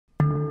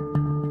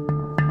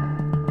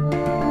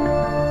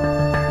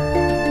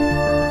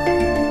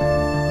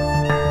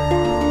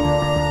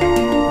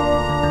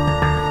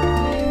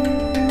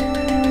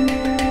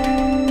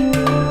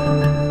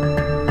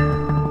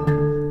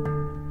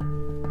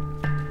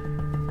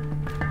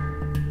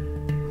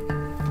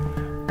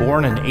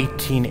Born in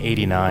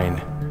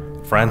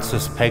 1889,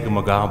 Francis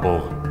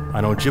Pegahmagabow,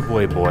 an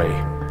Ojibwe boy,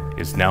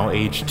 is now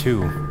age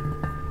 2,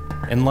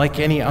 and like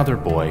any other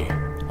boy,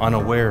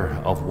 unaware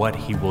of what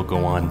he will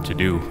go on to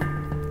do.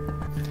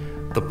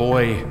 The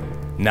boy,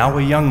 now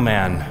a young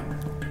man,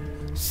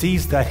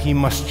 sees that he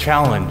must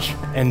challenge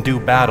and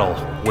do battle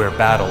where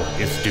battle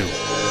is due.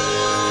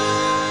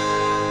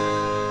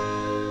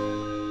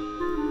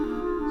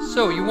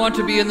 So you want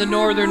to be in the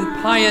Northern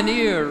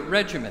Pioneer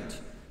Regiment.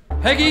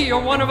 Peggy,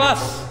 you're one of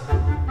us.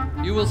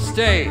 You will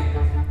stay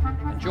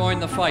and join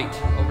the fight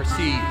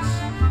overseas.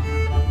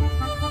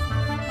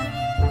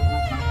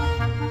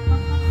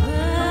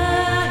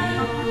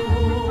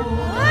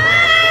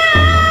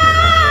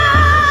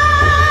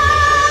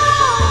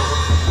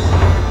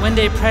 When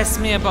they press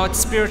me about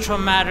spiritual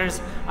matters,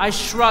 I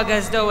shrug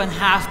as though in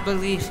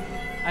half-belief.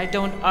 I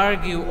don't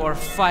argue or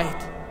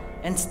fight.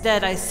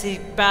 Instead, I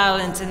seek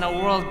balance in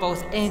a world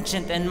both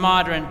ancient and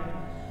modern.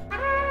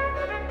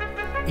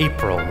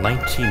 April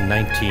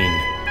 1919,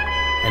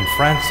 and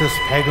Francis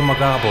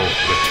Pegahmagabow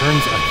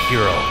returns a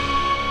hero.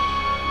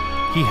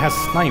 He has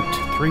sniped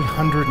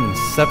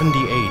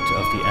 378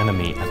 of the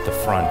enemy at the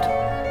front,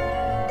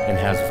 and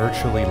has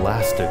virtually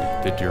lasted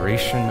the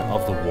duration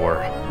of the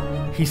war.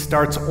 He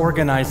starts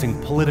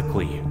organizing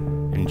politically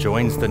and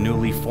joins the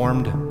newly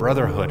formed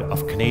Brotherhood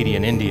of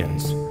Canadian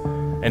Indians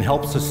and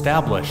helps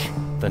establish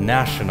the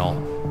National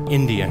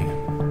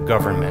Indian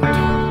Government.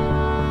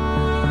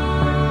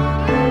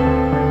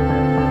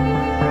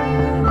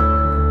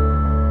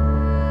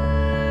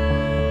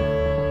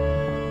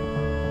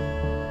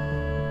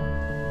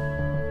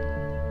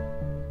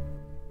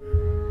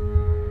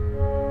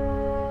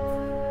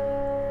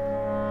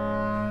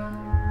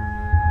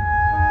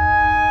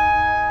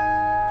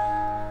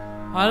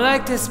 I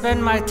like to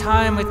spend my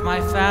time with my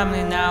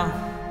family now.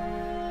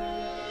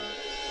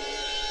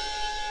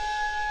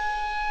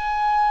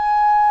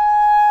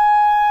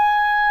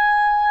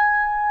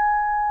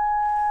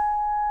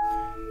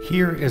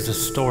 Here is a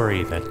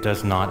story that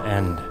does not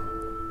end,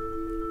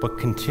 but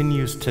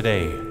continues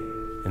today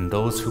in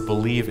those who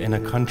believe in a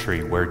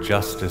country where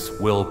justice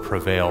will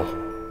prevail,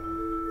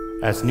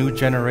 as new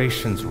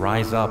generations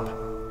rise up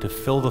to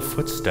fill the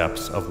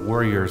footsteps of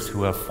warriors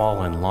who have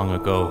fallen long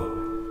ago,